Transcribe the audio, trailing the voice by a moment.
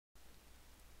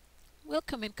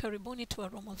Welcome and karibuni to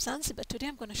Aroma of Zanzibar. Today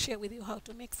I'm going to share with you how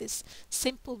to make this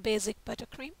simple basic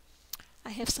buttercream.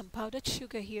 I have some powdered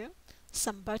sugar here,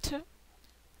 some butter,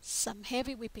 some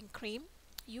heavy whipping cream.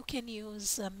 You can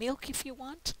use milk if you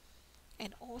want,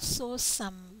 and also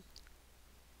some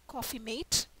coffee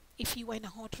mate if you are in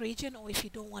a hot region or if you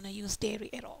don't want to use dairy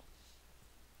at all.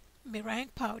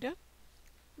 Meringue powder,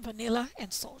 vanilla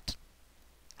and salt.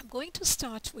 I'm going to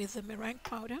start with the meringue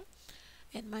powder.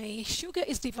 And my sugar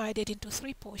is divided into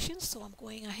 3 portions, so I'm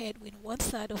going ahead with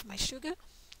 1/3 of my sugar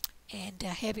and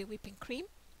heavy whipping cream.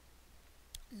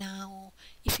 Now,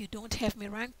 if you don't have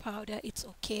meringue powder, it's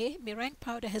okay. Meringue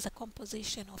powder has a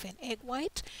composition of an egg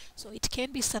white, so it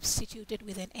can be substituted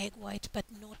with an egg white, but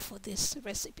not for this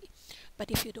recipe.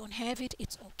 But if you don't have it,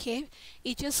 it's okay.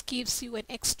 It just gives you an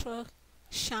extra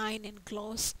shine and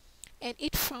gloss, and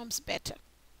it forms better.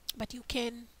 But you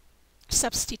can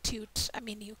substitute,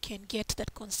 you can get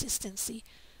that consistency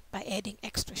by adding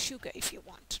extra sugar if you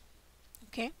want.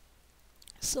 Okay,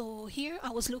 so here I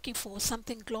was looking for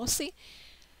something glossy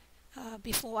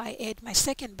before I add my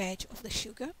second batch of the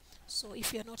sugar. So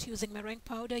if you're not using meringue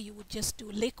powder, you would just do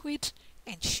liquid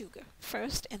and sugar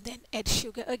first and then add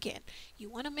sugar again. You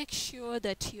want to make sure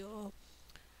that your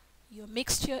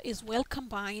mixture is well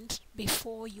combined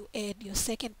before you add your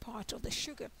second part of the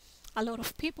sugar. A lot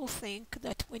of people think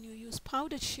that when you use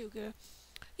powdered sugar,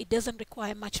 it doesn't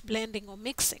require much blending or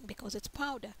mixing because it's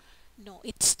powder. No,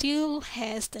 it still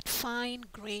has that fine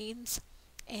grains,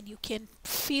 and you can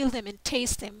feel them and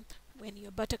taste them when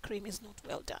your buttercream is not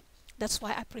well done. That's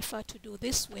why I prefer to do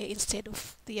this way instead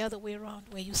of the other way around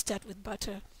where you start with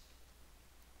butter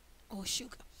or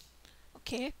sugar.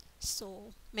 Okay,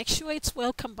 so make sure it's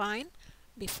well combined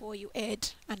before you add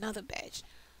another batch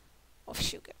of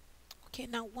sugar. Okay,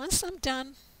 now once I'm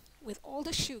done with all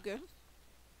the sugar,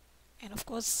 and of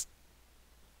course,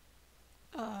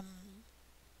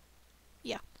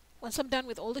 once I'm done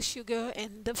with all the sugar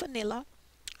and the vanilla,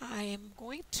 I am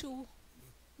going to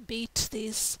beat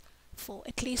this for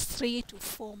at least 3 to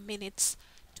 4 minutes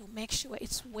to make sure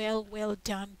it's well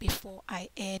done before I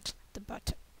add the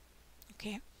butter.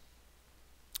 Okay,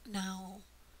 now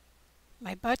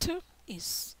my butter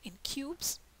is in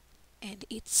cubes and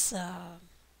it's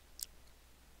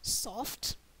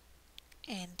soft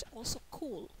and also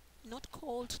cool, not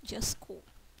cold, just cool.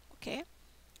 Okay,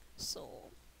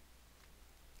 so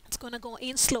it's gonna go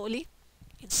in slowly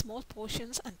in small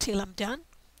portions until I'm done,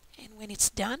 and when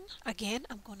it's done, again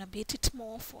I'm gonna beat it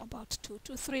more for about 2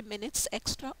 to 3 minutes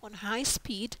extra on high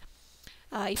speed.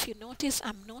 If you notice,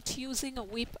 I'm not using a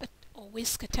whip or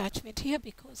whisk attachment here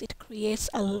because it creates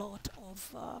a lot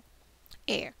of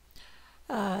air.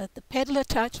 The pedal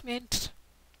attachment,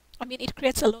 it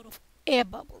creates a lot of air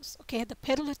bubbles. Okay, the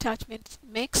pedal attachment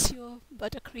makes your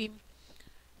buttercream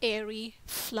airy,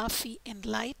 fluffy and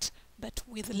light, but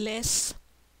with less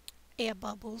air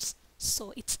bubbles,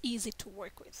 so it's easy to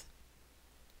work with.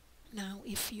 Now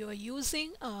if you're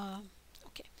using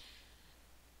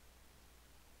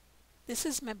this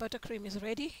is my buttercream is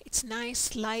ready. It's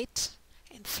nice, light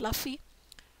and fluffy,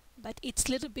 but it's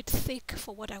a little bit thick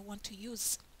for what I want to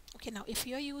use. Okay, now if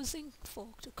you're using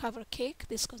to cover cake,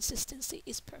 this consistency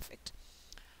is perfect.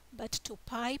 But to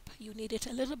pipe, you need it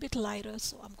a little bit lighter,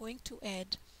 so I'm going to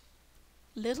add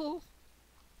little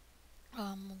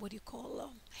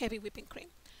heavy whipping cream.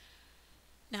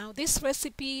 Now this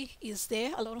recipe is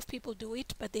there. A lot of people do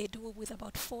it, but they do it with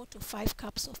about 4 to 5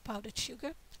 cups of powdered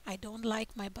sugar. I don't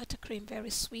like my buttercream very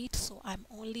sweet, so I'm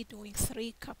only doing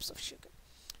 3 cups of sugar.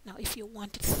 Now if you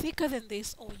want it thicker than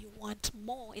this, or you want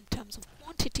more in terms of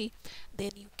quantity,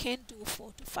 then you can do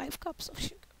 4 to 5 cups of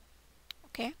sugar.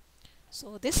 Okay,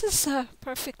 so this is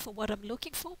perfect for what I'm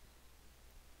looking for.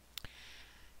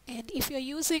 And if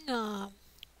you're using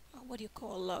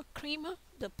creamer,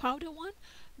 the powder one,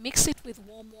 mix it with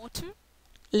warm water,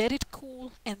 let it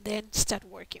cool, and then start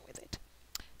working with it.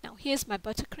 Now here's my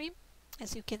buttercream.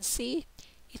 As you can see,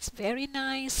 it's very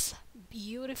nice,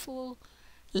 beautiful,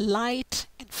 light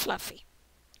and fluffy.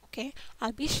 Okay,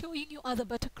 I'll be showing you other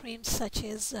buttercreams such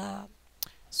as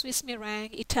Swiss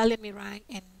meringue, Italian meringue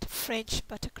and French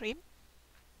buttercream.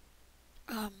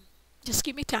 Just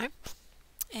give me time,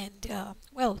 and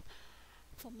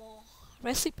for more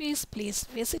recipes, please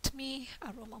visit me,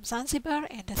 Aroma of Zanzibar,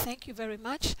 and thank you very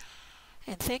much,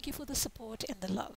 and thank you for the support and the love.